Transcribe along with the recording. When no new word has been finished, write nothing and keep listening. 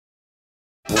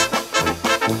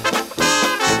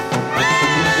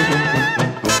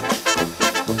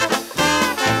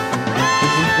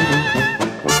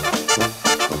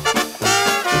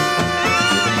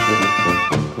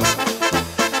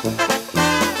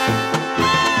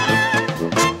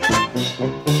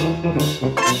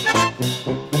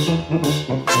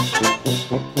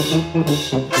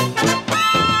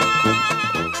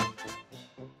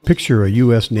Picture a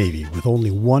U.S. Navy with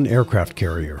only one aircraft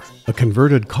carrier, a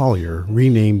converted collier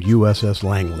renamed USS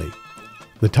Langley.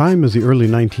 The time is the early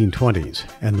 1920s,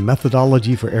 and the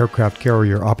methodology for aircraft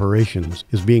carrier operations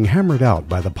is being hammered out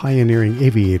by the pioneering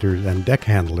aviators and deck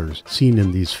handlers seen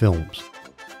in these films.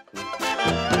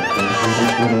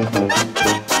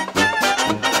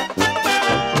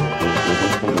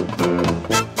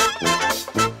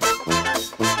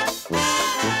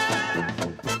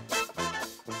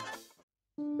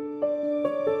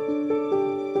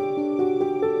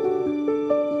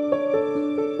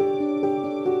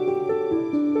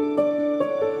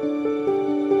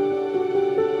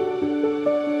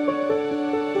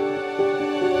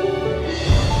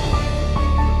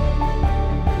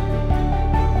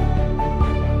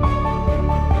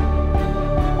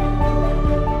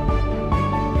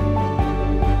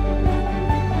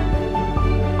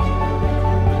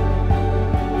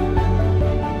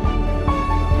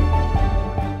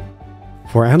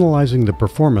 For analyzing the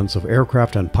performance of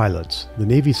aircraft and pilots, the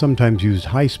Navy sometimes used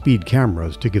high-speed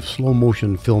cameras to give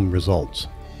slow-motion film results.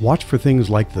 Watch for things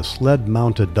like the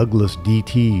sled-mounted Douglas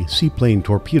DT seaplane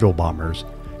torpedo bombers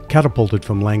catapulted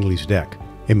from Langley's deck.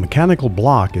 A mechanical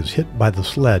block is hit by the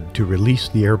sled to release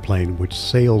the airplane, which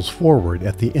sails forward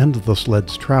at the end of the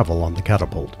sled's travel on the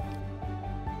catapult.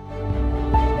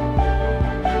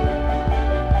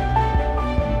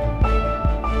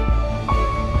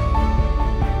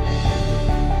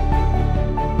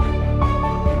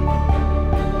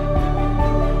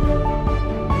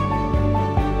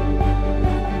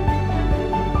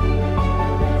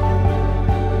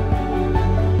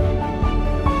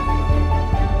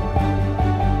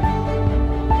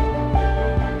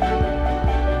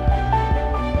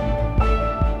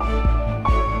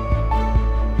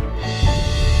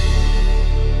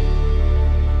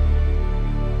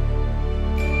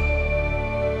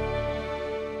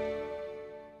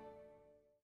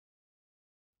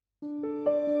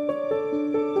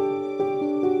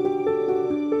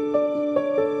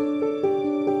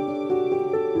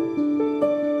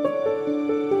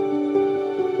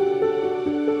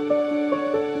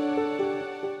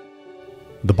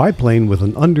 The biplane with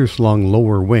an underslung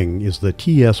lower wing is the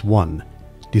TS-1,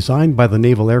 designed by the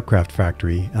Naval Aircraft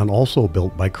Factory and also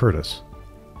built by Curtiss.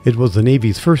 It was the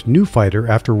Navy's first new fighter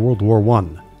after World War I.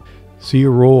 See a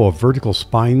row of vertical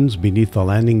spines beneath the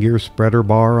landing gear spreader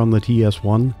bar on the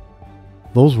TS-1?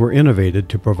 Those were innovated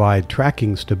to provide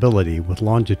tracking stability with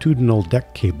longitudinal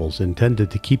deck cables intended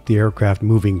to keep the aircraft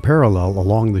moving parallel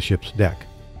along the ship's deck.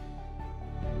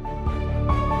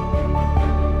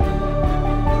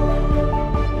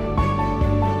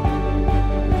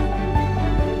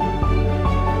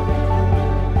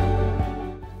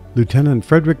 Lieutenant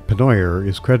Frederick Penoyer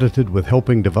is credited with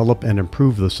helping develop and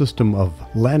improve the system of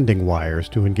landing wires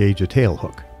to engage a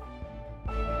tailhook.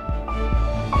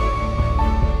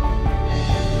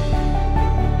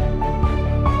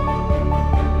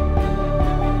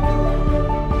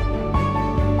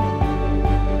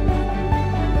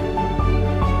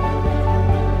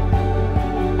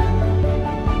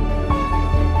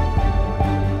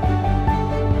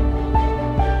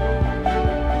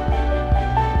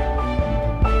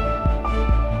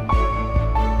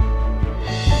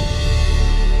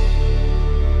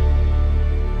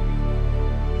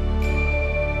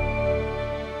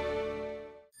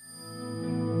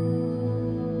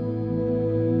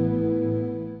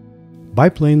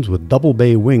 Biplanes with double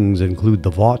bay wings include the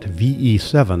Vought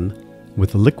VE-7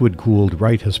 with the liquid-cooled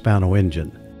Wright Hispano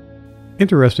engine.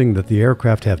 Interesting that the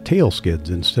aircraft have tail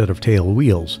skids instead of tail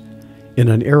wheels, in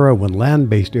an era when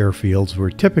land-based airfields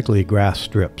were typically grass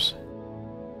strips.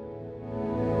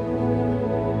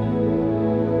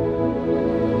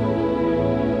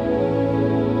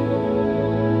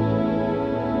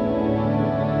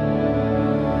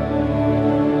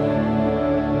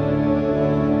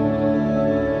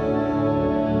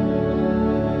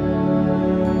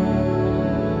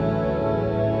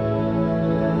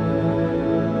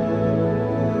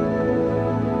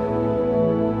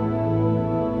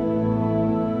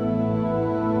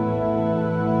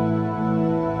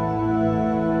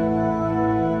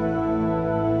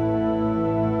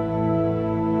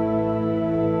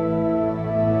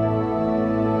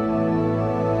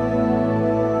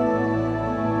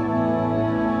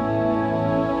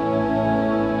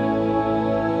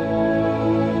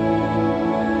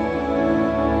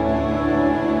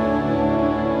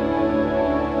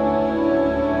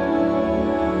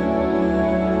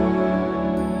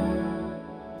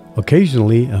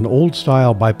 Occasionally, an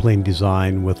old-style biplane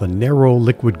design with a narrow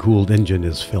liquid-cooled engine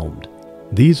is filmed.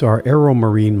 These are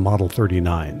Aeromarine Model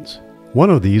 39s. One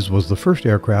of these was the first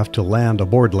aircraft to land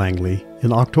aboard Langley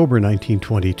in October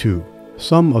 1922.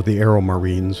 Some of the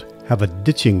Aeromarines have a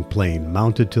ditching plane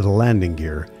mounted to the landing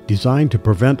gear, designed to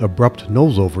prevent abrupt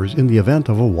noseovers in the event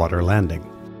of a water landing.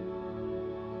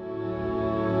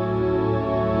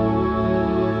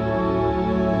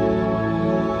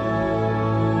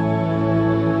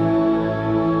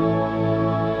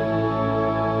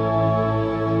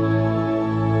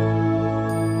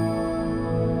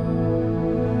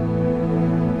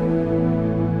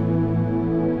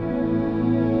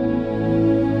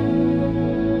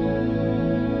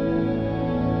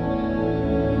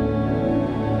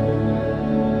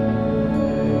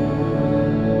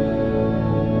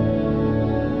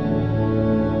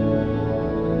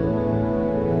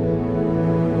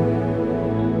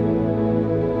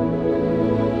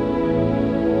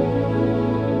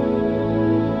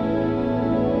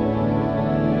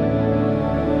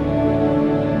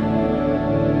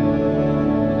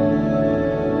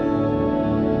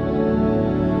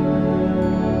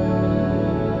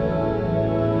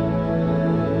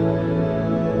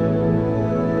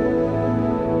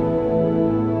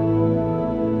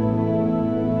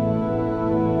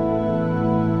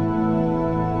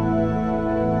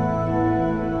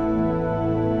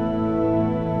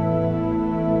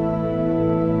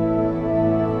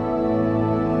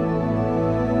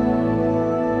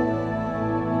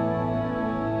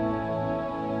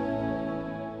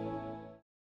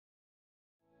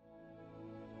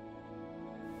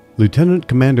 Lieutenant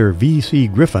Commander V.C.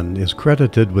 Griffin is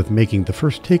credited with making the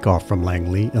first takeoff from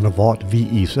Langley in a Vought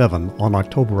VE-7 on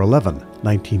October 11,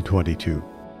 1922.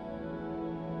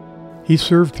 He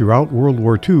served throughout World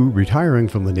War II, retiring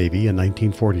from the Navy in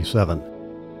 1947.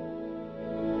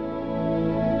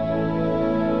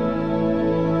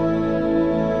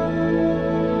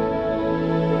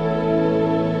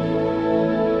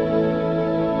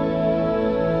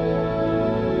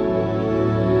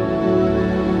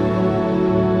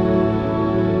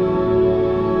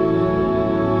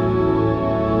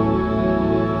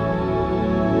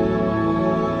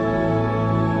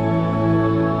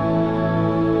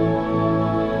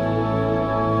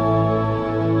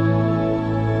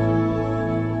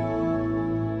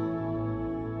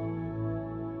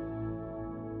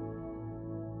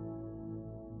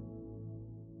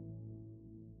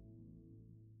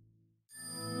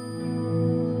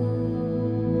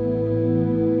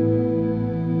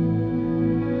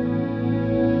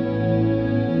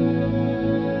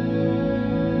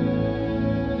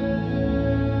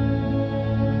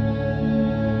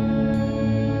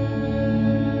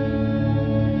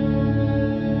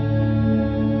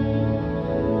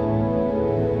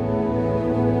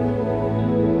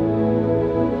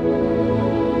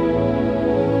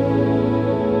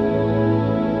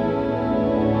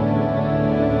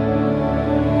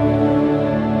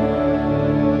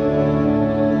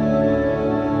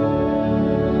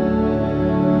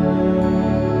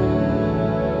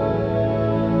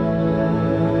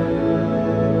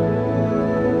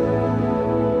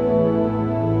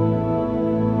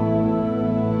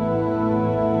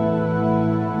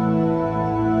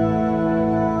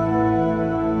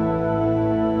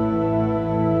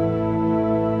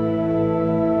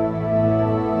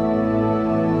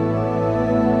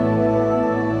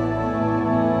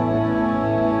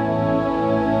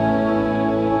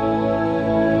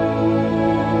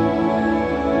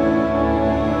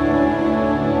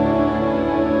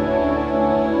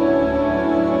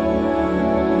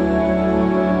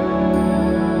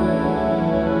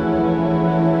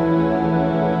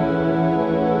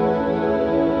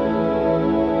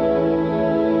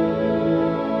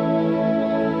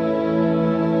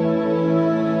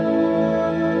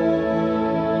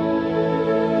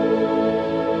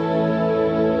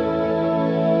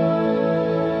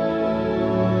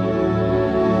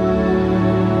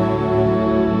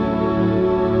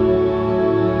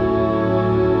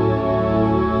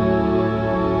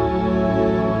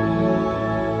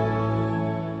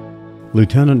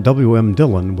 Lieutenant W.M.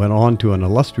 Dillon went on to an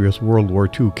illustrious World War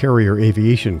II carrier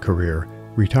aviation career,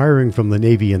 retiring from the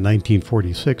Navy in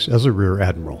 1946 as a Rear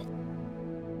Admiral.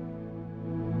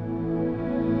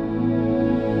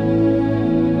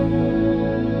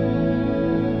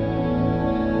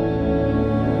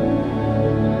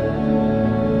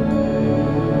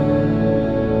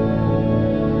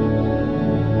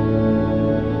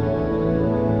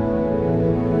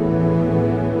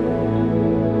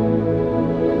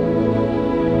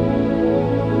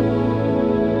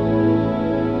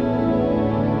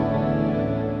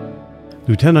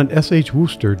 Lieutenant S.H.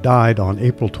 Wooster died on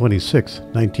April 26,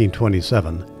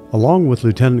 1927, along with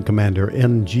Lieutenant Commander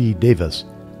N.G. Davis,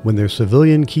 when their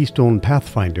civilian Keystone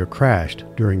Pathfinder crashed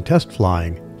during test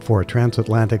flying for a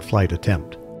transatlantic flight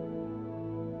attempt.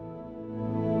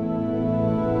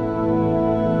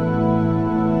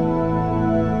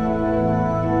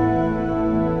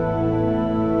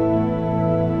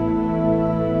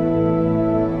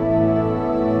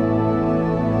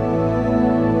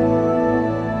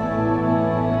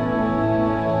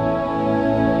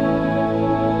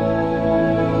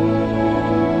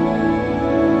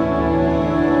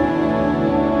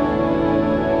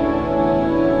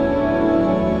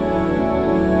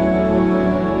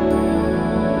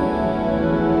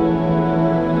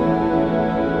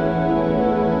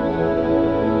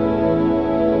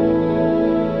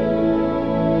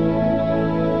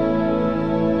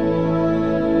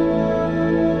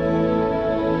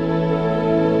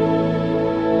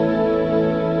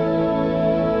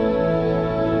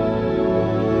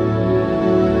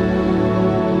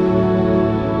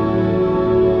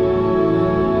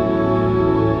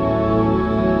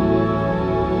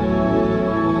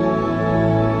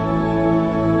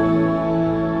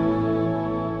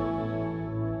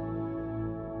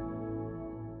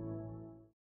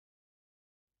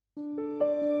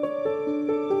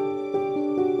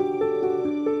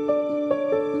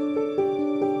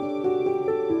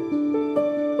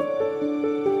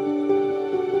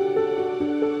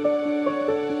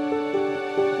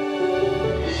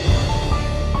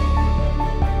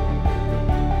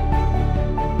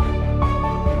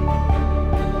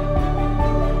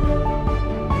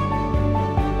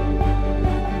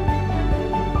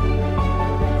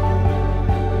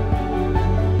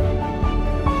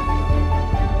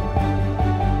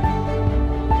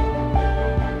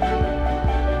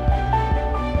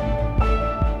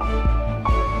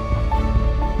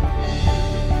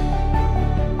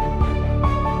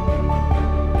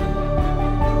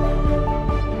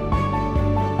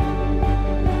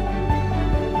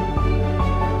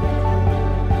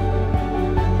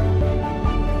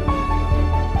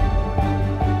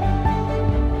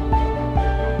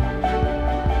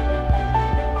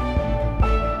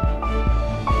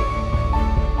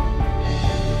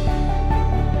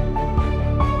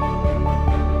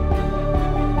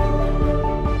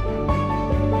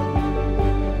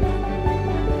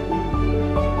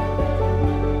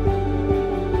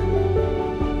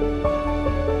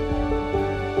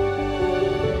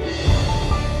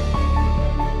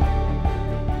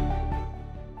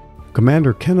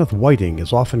 Commander Kenneth Whiting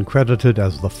is often credited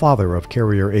as the father of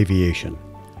carrier aviation.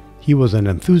 He was an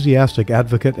enthusiastic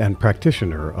advocate and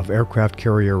practitioner of aircraft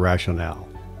carrier rationale.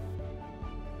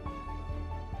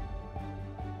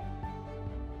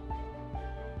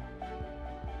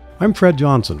 I'm Fred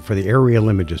Johnson for the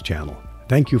Airailimages channel.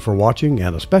 Thank you for watching,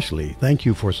 and especially thank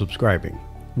you for subscribing.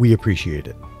 We appreciate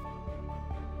it.